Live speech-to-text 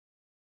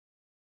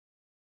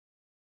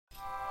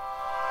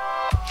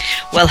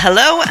Well,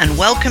 hello and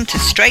welcome to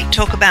Straight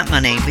Talk About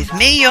Money with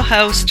me, your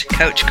host,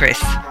 Coach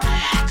Chris.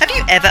 Have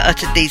you ever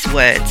uttered these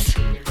words?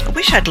 I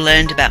wish I'd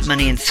learned about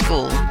money in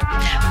school.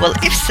 Well,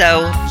 if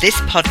so, this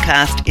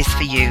podcast is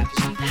for you.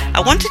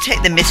 I want to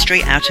take the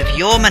mystery out of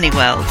your money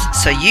world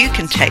so you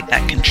can take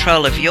back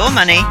control of your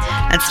money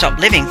and stop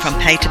living from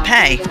pay to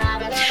pay.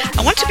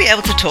 I want to be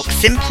able to talk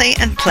simply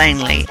and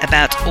plainly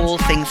about all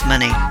things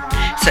money.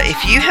 So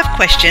if you have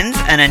questions,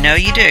 and I know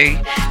you do,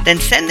 then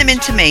send them in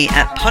to me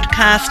at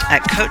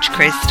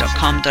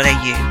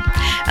podcast@coachchris.com.au.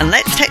 And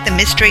let's take the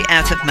mystery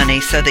out of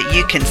money so that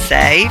you can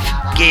save,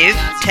 give,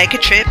 take a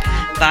trip,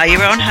 buy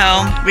your own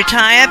home,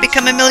 retire,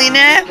 become a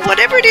millionaire,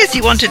 whatever it is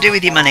you want to do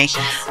with your money.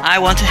 I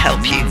want to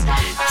help you.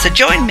 So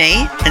join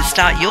me and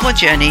start your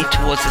journey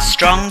towards a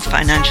strong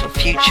financial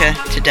future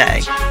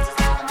today.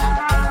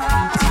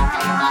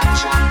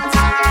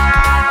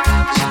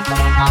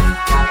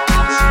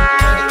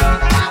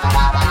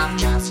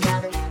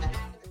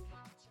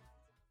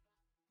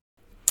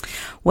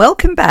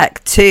 Welcome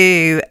back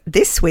to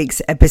this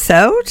week's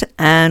episode,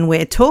 and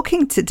we're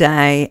talking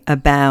today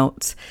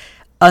about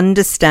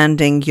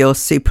understanding your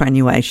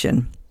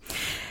superannuation.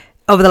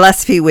 Over the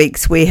last few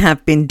weeks, we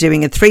have been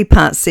doing a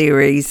 3-part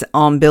series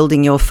on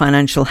building your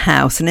financial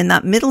house. And in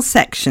that middle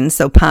section,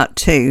 so part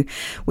 2,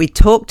 we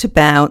talked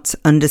about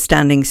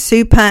understanding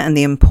super and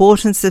the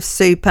importance of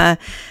super,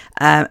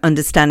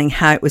 understanding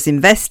how it was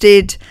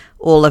invested,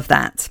 all of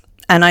that.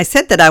 And I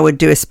said that I would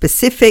do a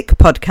specific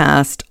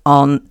podcast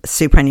on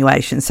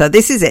superannuation. So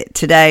this is it.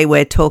 Today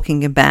we're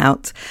talking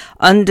about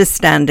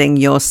understanding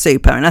your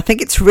super. And I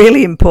think it's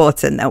really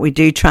important that we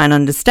do try and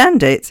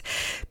understand it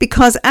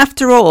because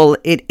after all,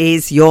 it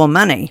is your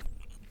money.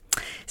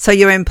 So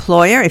your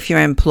employer, if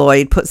you're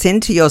employed, puts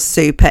into your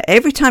super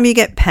every time you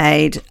get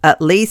paid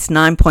at least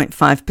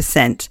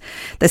 9.5%.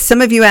 There's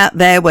some of you out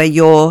there where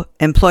your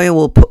employer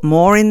will put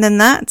more in than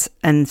that,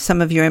 and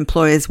some of your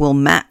employers will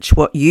match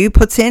what you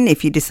put in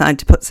if you decide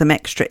to put some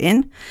extra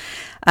in.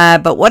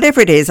 But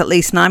whatever it is, at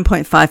least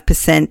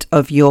 9.5%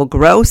 of your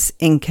gross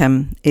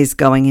income is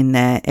going in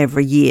there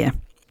every year.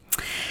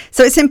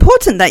 So it's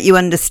important that you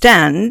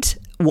understand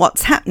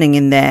what's happening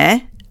in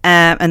there.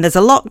 And there's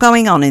a lot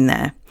going on in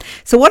there.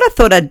 So what I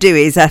thought I'd do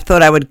is I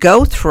thought I would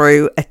go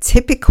through a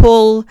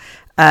typical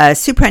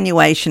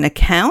superannuation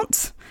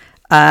account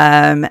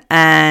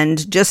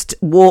and just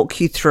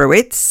walk you through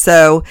it.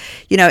 So,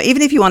 you know,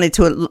 even if you wanted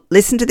to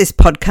listen to this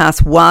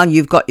podcast while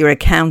you've got your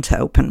account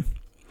open.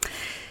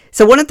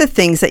 So one of the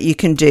things that you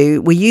can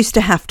do, we used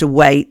to have to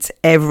wait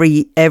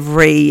every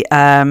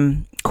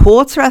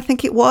quarter, I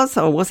think it was,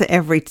 or was it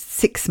every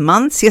 6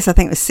 months? Yes, I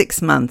think it was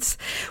 6 months.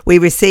 We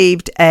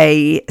received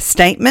a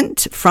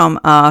statement from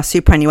our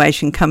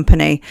superannuation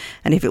company,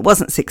 and if it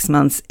wasn't 6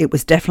 months, it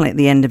was definitely at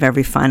the end of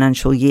every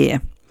financial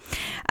year.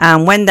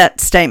 And when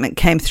that statement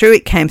came through,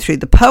 it came through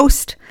the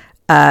post.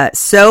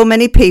 So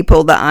many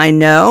people that I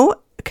know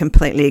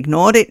completely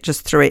ignored it,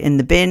 just threw it in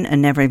the bin and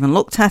never even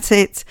looked at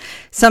it.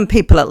 Some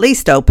people at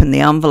least opened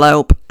the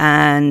envelope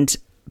and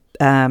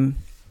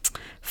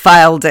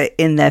filed it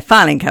in their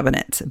filing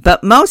cabinet.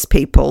 But most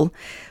people,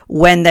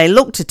 when they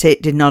looked at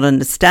it, did not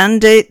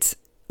understand it,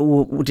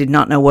 or did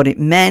not know what it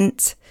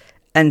meant.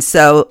 And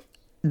so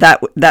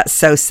that's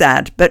so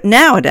sad. But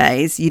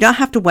nowadays, you don't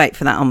have to wait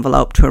for that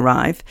envelope to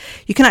arrive.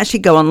 You can actually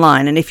go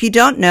online. And if you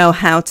don't know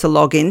how to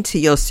log into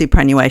your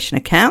superannuation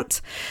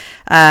account,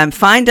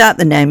 find out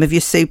the name of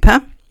your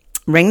super,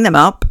 ring them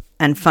up,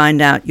 and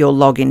find out your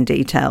login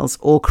details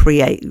or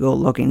create your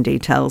login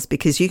details,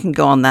 because you can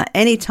go on that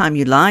anytime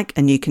you like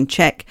and you can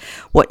check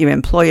what your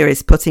employer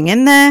is putting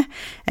in there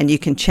and you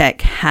can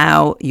check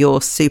how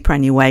your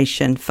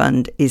superannuation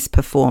fund is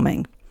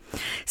performing.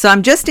 So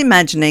I'm just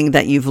imagining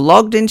that you've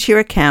logged into your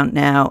account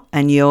now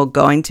and you're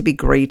going to be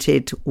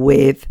greeted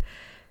with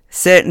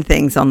certain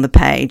things on the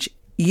page.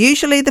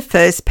 Usually the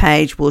first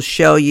page will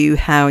show you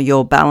how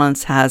your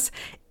balance has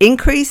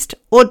increased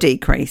or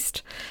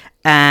decreased.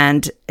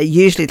 And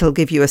usually it'll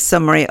give you a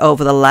summary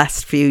over the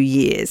last few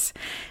years.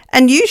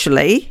 And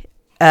usually,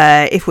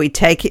 if we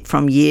take it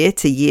from year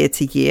to year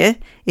to year,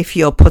 if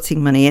you're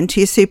putting money into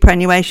your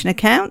superannuation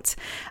account,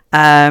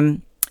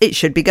 it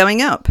should be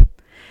going up.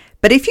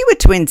 But if you were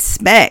to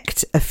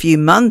inspect a few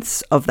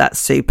months of that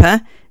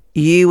super,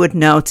 you would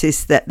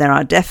notice that there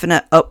are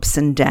definite ups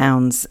and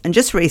downs. And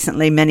just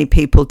recently, many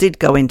people did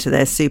go into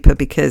their super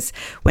because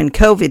when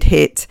COVID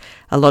hit,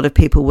 a lot of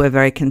people were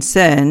very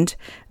concerned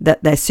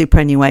that their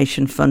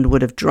superannuation fund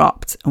would have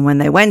dropped. And when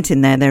they went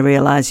in there, they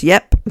realized,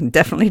 yep,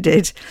 definitely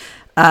did.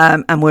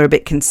 And were a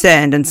bit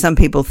concerned. And some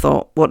people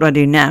thought, what do I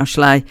do now?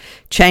 Shall I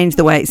change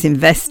the way it's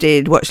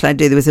invested? What shall I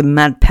do? There was a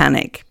mad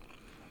panic.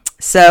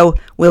 So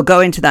we'll go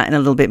into that in a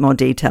little bit more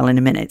detail in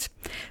a minute.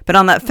 But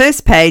on that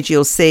first page,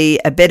 you'll see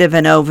a bit of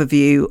an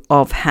overview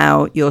of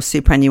how your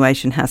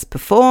superannuation has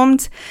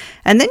performed.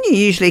 And then you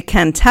usually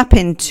can tap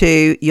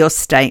into your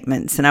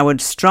statements. And I would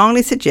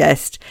strongly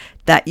suggest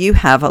that you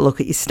have a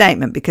look at your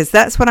statement, because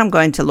that's what I'm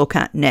going to look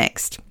at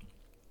next.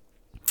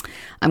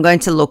 I'm going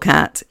to look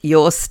at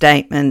your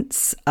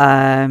statements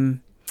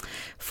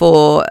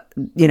for,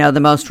 the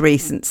most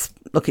recent.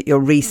 Look at your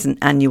recent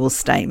annual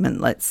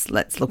statement.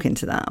 Let's look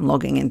into that. I'm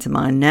logging into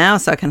mine now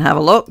so I can have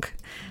a look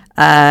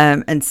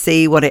and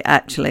see what it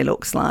actually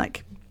looks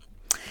like.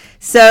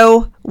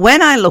 So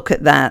when I look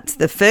at that,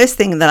 the first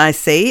thing that I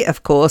see,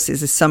 of course,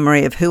 is a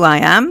summary of who I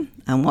am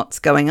and what's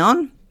going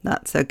on.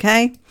 That's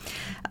okay.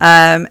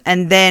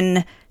 And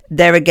then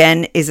there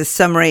again is a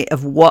summary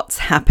of what's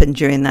happened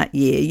during that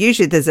year.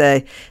 Usually there's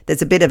a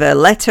bit of a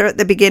letter at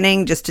the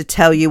beginning just to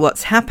tell you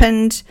what's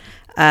happened.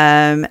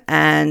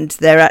 And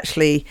they're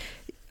actually,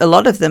 a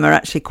lot of them are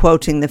actually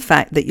quoting the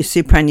fact that your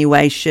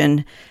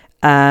superannuation,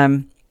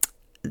 the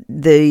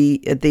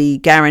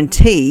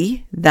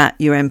guarantee that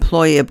your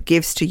employer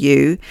gives to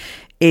you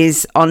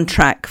is on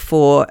track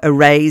for a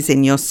raise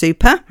in your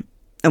super.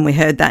 And we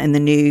heard that in the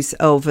news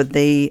over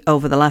the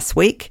last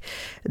week,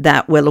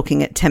 that we're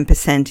looking at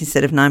 10%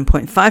 instead of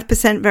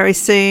 9.5% very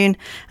soon.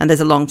 And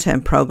there's a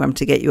long-term program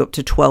to get you up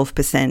to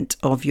 12%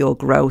 of your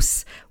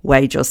gross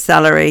wage or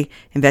salary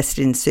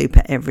invested in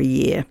super every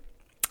year.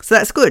 So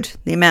that's good.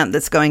 The amount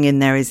that's going in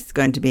there is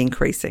going to be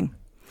increasing.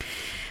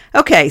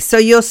 Okay, so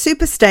your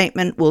super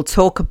statement will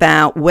talk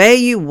about where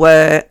you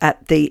were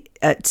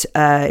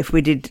if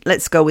we did,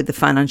 let's go with the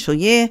financial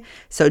year.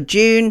 So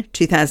June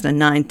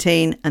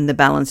 2019 and the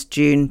balance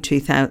June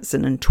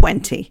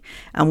 2020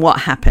 and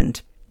what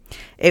happened.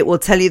 It will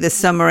tell you the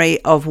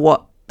summary of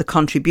what the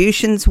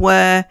contributions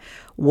were,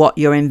 what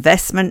your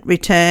investment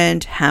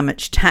returned, how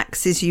much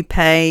taxes you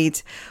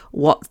paid,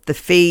 what the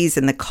fees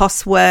and the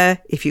costs were.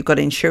 If you've got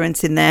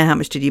insurance in there, how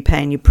much did you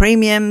pay in your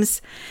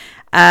premiums?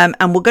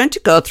 And we're going to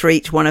go through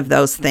each one of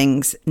those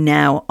things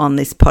now on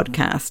this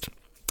podcast.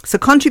 So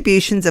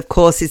contributions, of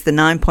course, is the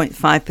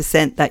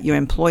 9.5% that your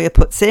employer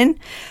puts in,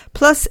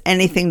 plus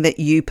anything that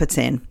you put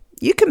in.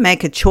 You can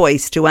make a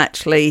choice to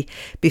actually,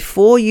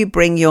 before you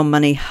bring your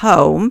money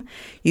home,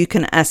 you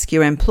can ask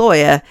your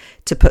employer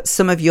to put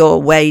some of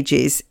your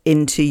wages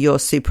into your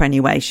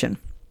superannuation.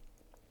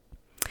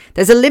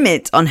 There's a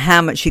limit on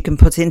how much you can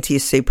put into your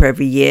super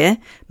every year,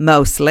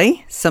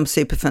 mostly. Some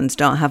super funds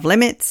don't have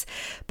limits,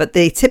 but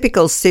the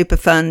typical super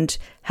fund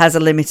has a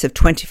limit of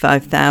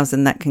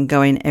 $25,000 that can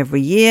go in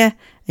every year,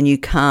 and you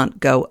can't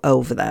go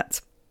over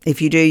that.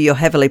 If you do, you're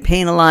heavily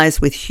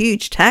penalized with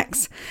huge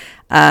tax,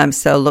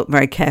 so look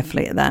very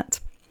carefully at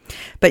that.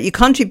 But your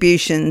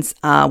contributions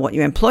are what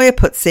your employer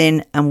puts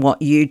in and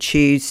what you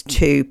choose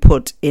to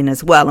put in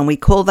as well. And we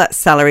call that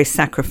salary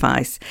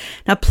sacrifice.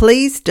 Now,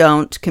 please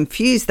don't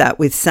confuse that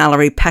with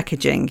salary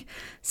packaging.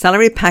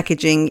 Salary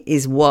packaging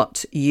is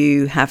what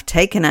you have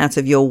taken out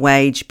of your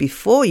wage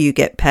before you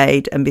get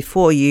paid and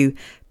before you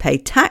pay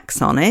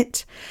tax on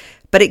it.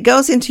 But it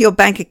goes into your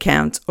bank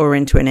account or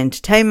into an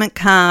entertainment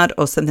card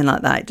or something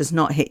like that. It does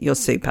not hit your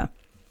super.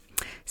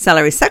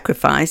 Salary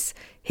sacrifice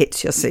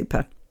hits your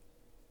super.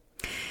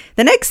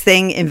 The next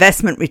thing,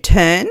 investment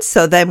returns.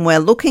 So then we're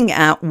looking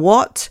at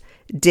what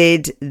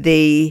did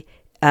your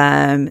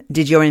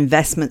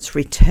investments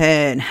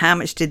return? How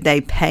much did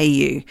they pay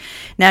you?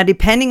 Now,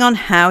 depending on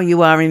how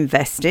you are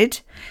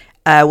invested,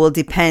 will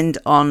depend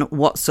on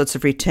what sorts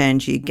of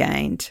returns you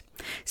gained.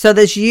 So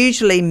there's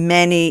usually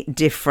many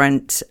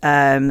different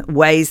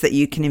ways that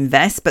you can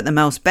invest, but the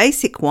most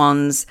basic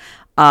ones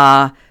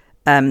are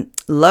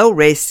low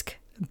risk,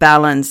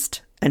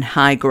 balanced, and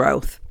high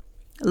growth.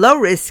 Low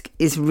risk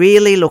is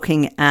really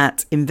looking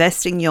at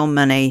investing your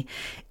money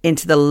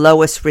into the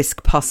lowest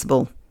risk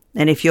possible.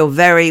 And if you're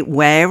very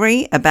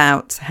wary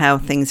about how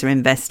things are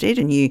invested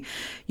and you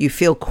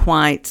feel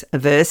quite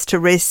averse to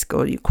risk,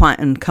 or you're quite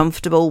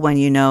uncomfortable when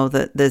you know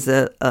that there's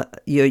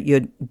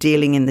you're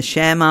dealing in the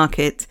share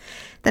market,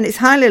 then it's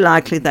highly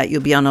likely that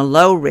you'll be on a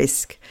low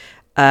risk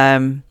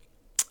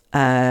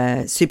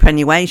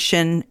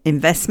superannuation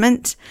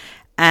investment,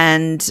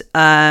 and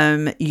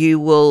you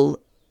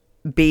will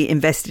be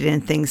invested in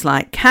things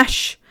like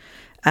cash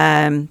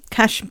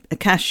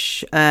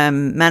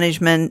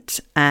management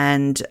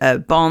and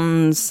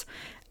bonds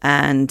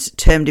and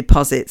term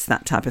deposits,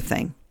 that type of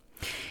thing.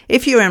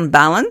 If you're in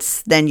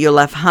balance, then you'll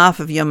have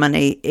half of your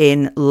money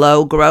in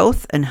low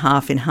growth and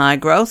half in high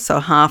growth. So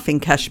half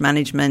in cash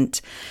management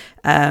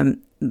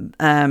and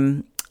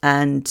term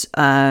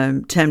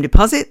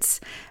deposits,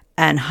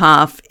 and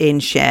half in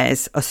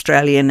shares,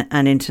 Australian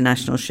and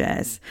international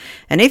shares.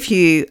 And if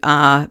you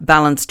are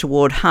balanced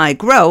toward high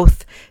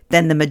growth,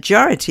 then the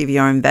majority of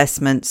your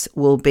investments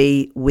will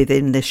be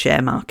within the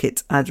share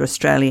market, either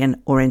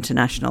Australian or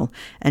international,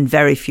 and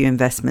very few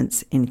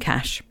investments in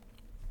cash.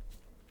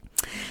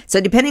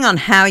 So depending on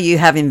how you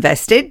have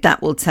invested,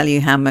 that will tell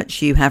you how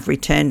much you have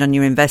returned on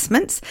your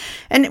investments.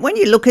 And when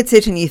you look at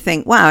it and you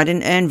think, wow, I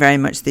didn't earn very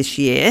much this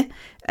year,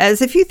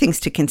 there's a few things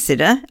to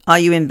consider. Are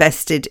you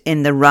invested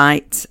in the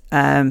right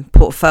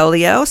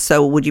portfolio?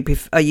 So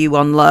are you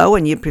on low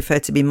and you prefer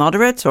to be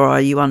moderate, or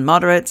are you on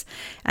moderate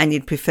and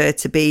you'd prefer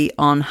to be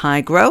on high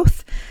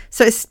growth?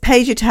 So it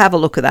pays you to have a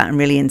look at that and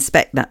really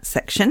inspect that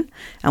section.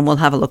 And we'll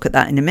have a look at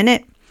that in a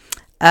minute.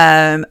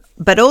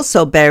 But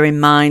also bear in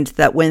mind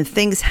that when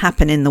things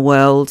happen in the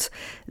world,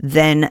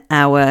 then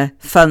our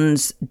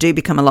funds do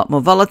become a lot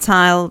more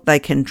volatile. They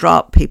can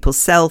drop, people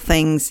sell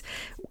things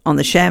on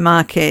the share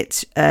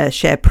market,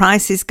 share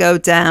prices go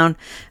down,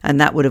 and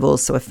that would have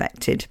also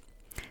affected.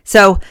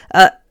 So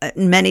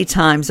many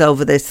times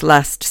over this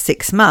last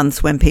 6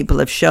 months, when people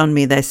have shown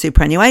me their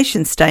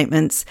superannuation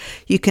statements,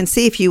 you can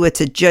see if you were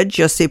to judge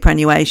your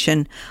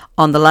superannuation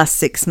on the last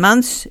 6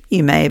 months,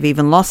 you may have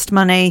even lost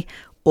money,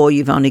 or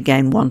you've only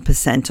gained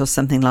 1% or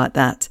something like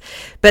that.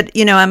 But,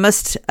 I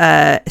must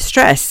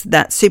stress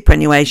that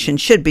superannuation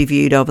should be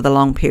viewed over the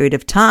long period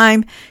of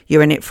time.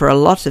 You're in it for a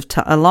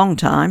long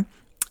time.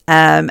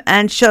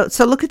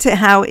 So look at it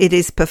how it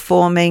is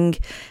performing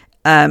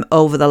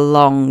over the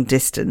long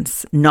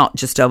distance, not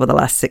just over the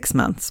last 6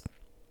 months.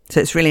 So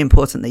it's really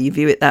important that you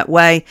view it that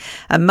way.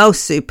 And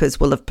most supers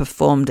will have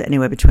performed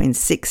anywhere between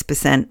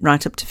 6%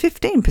 right up to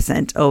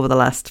 15% over the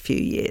last few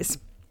years.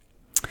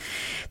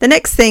 The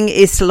next thing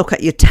is to look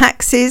at your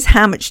taxes.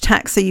 How much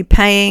tax are you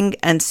paying?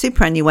 And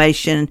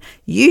superannuation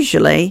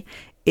usually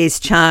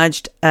is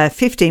charged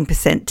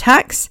 15%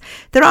 tax.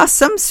 There are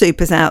some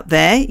supers out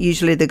there,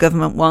 usually the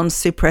government ones,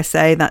 Super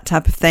SA, that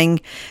type of thing,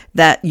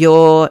 that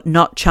you're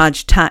not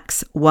charged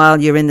tax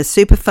while you're in the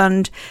super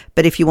fund.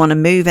 But if you want to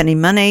move any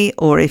money,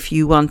 or if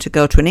you want to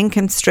go to an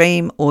income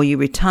stream, or you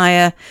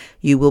retire,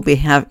 you will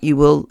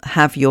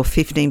have your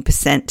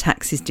 15%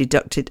 taxes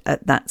deducted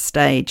at that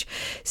stage.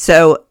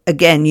 So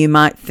again, you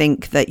might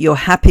think that you're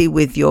happy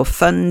with your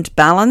fund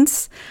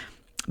balance,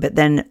 but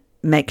then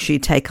make sure you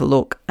take a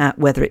look at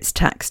whether it's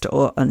taxed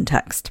or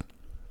untaxed.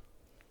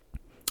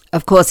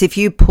 Of course, if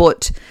you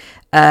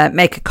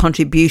make a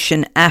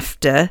contribution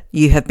after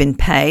you have been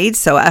paid,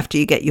 so after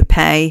you get your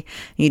pay,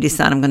 you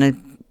decide I'm going to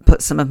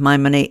put some of my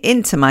money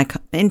into my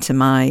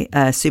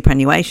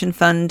superannuation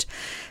fund,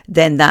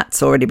 then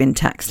that's already been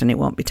taxed and it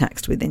won't be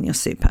taxed within your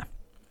super.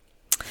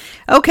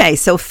 Okay,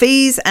 so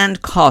fees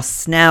and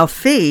costs. Now,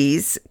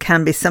 fees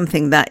can be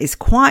something that is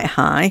quite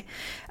high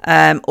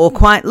or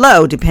quite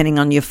low, depending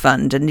on your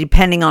fund and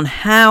depending on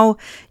how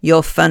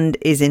your fund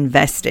is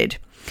invested.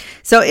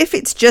 So if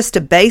it's just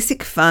a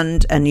basic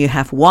fund and you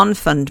have one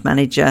fund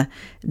manager,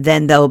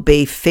 then there'll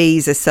be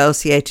fees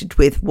associated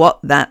with what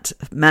that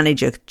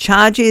manager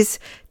charges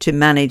to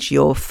manage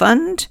your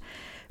fund.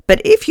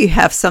 But if you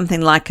have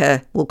something like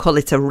we'll call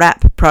it a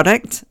wrap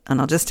product,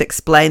 and I'll just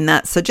explain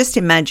that. So just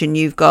imagine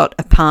you've got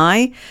a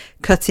pie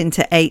cut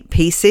into 8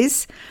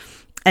 pieces,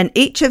 and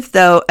each of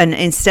those, and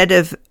instead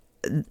of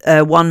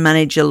one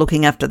manager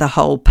looking after the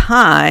whole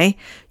pie,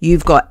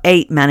 you've got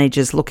 8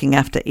 managers looking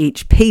after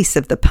each piece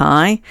of the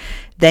pie,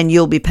 then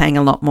you'll be paying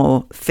a lot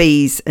more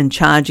fees and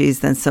charges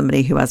than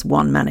somebody who has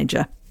one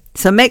manager.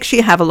 So make sure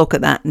you have a look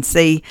at that and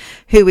see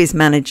who is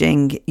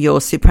managing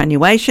your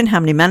superannuation, how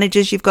many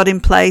managers you've got in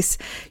place.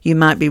 You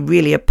might be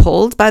really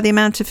appalled by the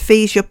amount of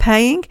fees you're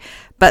paying,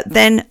 but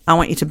then I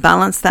want you to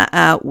balance that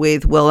out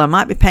with, well, I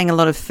might be paying a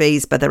lot of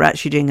fees, but they're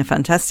actually doing a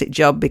fantastic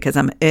job because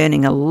I'm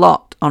earning a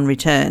lot on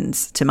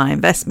returns to my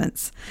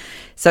investments.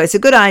 So it's a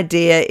good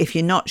idea, if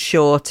you're not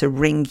sure, to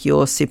ring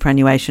your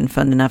superannuation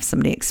fund and have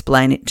somebody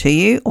explain it to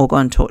you, or go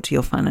and talk to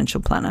your financial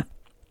planner.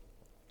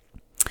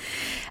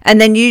 And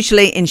then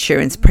usually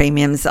insurance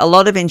premiums. A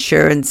lot of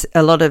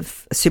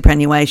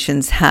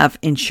superannuations have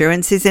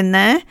insurances in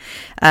there.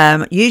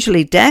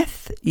 Usually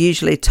death,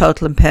 usually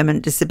total and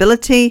permanent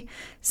disability,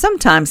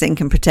 sometimes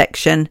income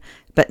protection,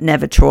 but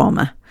never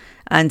trauma.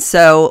 And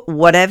so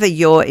whatever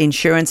your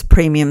insurance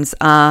premiums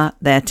are,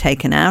 they're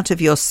taken out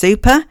of your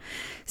super.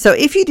 So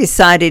if you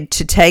decided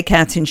to take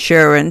out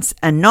insurance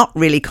and not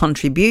really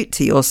contribute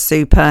to your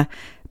super,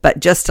 but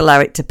just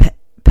allow it to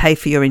pay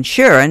for your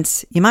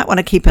insurance, you might want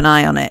to keep an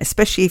eye on it,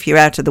 especially if you're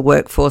out of the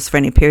workforce for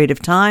any period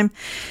of time.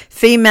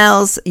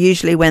 Females,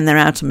 usually when they're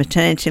out on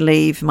maternity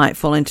leave, might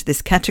fall into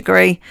this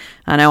category.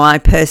 I know I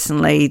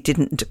personally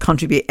didn't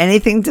contribute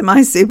anything to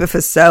my super for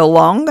so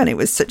long, and it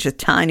was such a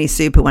tiny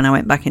super when I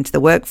went back into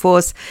the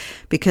workforce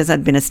because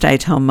I'd been a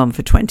stay-at-home mum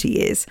for 20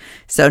 years.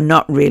 So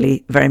not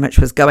really very much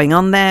was going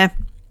on there.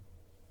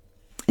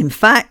 In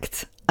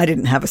fact, I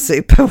didn't have a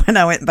super when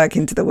I went back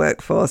into the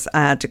workforce.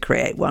 I had to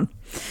create one.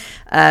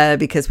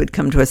 Because we'd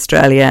come to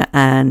Australia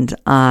and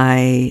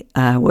I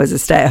was a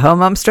stay-at-home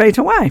mum straight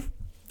away.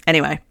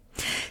 Anyway,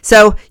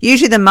 so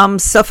usually the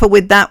mums suffer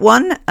with that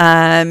one.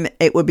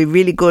 It would be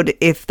really good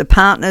if the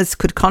partners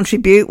could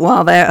contribute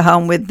while they're at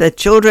home with the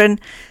children,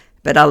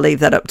 but I'll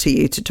leave that up to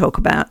you to talk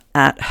about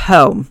at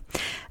home.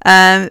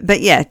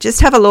 But yeah,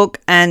 just have a look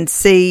and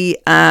see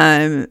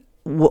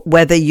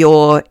whether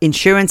your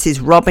insurance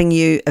is robbing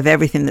you of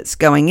everything that's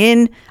going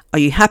in. Are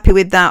you happy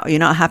with that? Or you're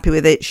not happy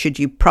with it? Should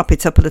you prop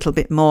it up a little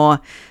bit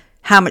more?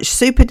 How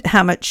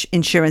much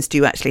insurance do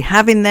you actually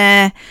have in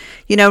there?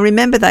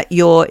 Remember that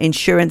your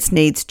insurance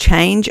needs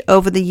change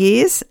over the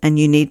years, and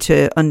you need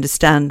to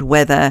understand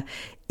whether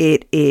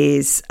it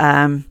is,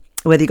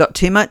 whether you got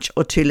too much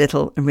or too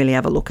little, and really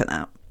have a look at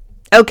that.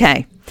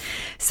 Okay.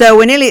 So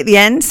we're nearly at the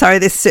end. Sorry,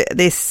 this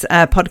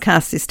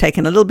podcast is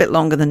taking a little bit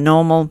longer than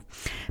normal.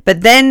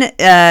 But then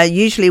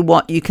usually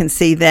what you can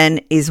see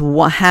then is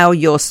how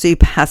your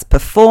super has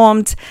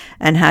performed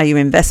and how your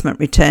investment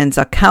returns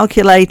are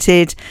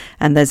calculated.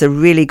 And there's a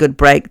really good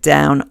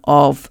breakdown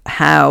of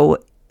how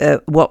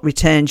what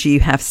returns you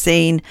have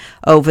seen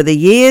over the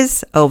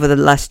years, over the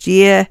last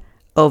year,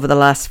 over the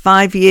last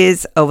 5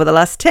 years, over the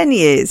last 10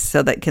 years,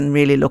 so that can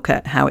really look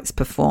at how it's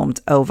performed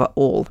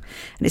overall.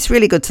 And it's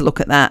really good to look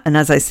at that. And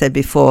as I said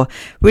before,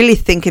 really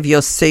think of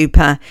your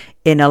super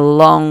in a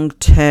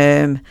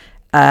long-term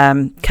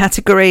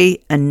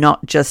category and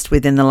not just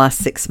within the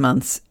last 6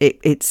 months.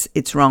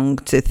 It's wrong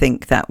to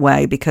think that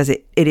way, because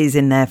it is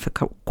in there for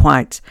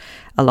quite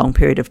a long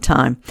period of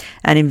time.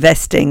 And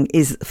investing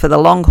is for the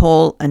long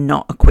haul and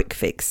not a quick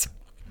fix.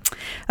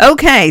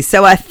 Okay,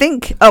 so I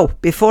think,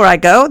 before I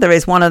go, there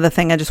is one other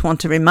thing I just want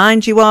to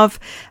remind you of.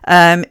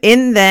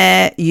 In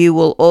there, you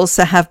will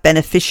also have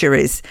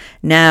beneficiaries.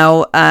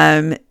 Now,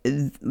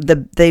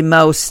 the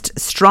most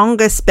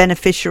strongest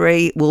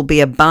beneficiary will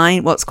be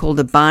what's called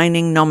a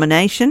binding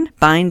nomination.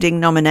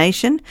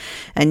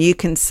 And you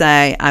can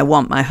say, I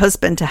want my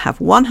husband to have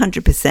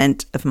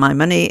 100% of my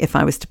money if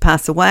I was to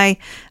pass away,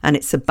 and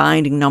it's a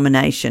binding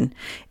nomination.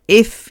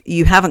 If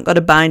you haven't got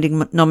a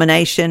binding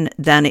nomination,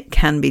 then it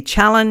can be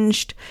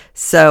challenged.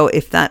 So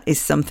if that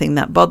is something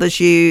that bothers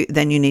you,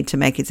 then you need to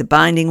make it a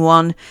binding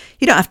one.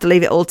 You don't have to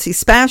leave it all to your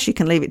spouse. You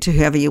can leave it to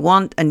whoever you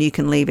want, and you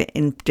can leave it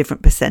in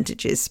different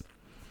percentages.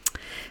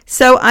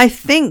 So I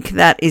think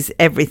that is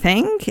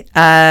everything.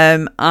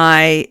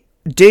 I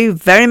do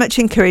very much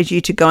encourage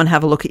you to go and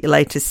have a look at your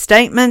latest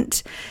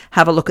statement,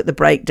 have a look at the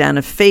breakdown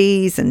of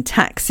fees and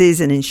taxes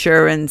and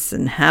insurance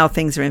and how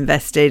things are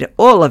invested,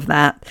 all of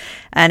that.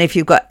 And if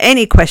you've got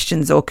any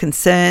questions or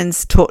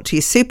concerns, talk to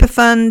your super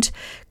fund,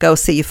 go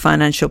see your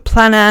financial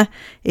planner.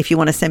 If you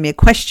want to send me a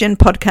question,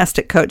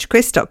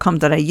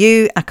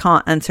 podcast@coachchris.com.au. I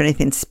can't answer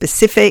anything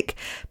specific,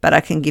 but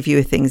I can give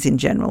you things in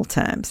general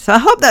terms. So I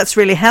hope that's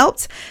really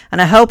helped,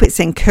 and I hope it's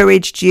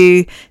encouraged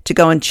you to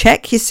go and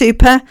check your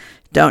super.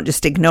 Don't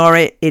just ignore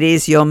it. It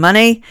is your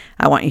money.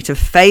 I want you to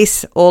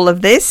face all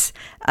of this.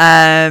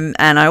 And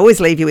I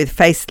always leave you with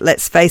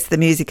let's face the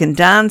music and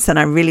dance. And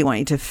I really want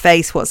you to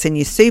face what's in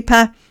your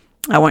super.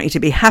 I want you to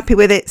be happy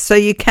with it so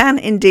you can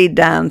indeed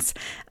dance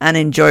and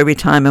enjoy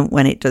retirement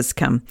when it does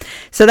come.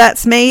 So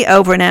that's me,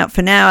 over and out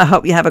for now. I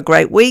hope you have a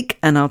great week,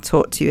 and I'll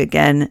talk to you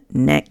again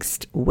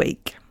next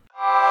week.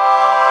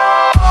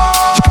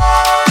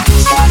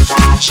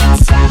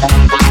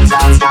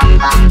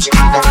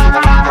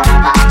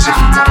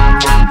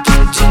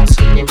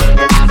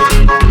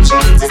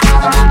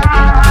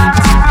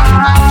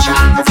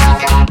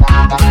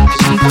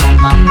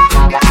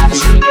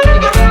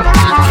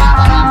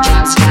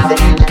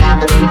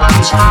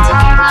 Chance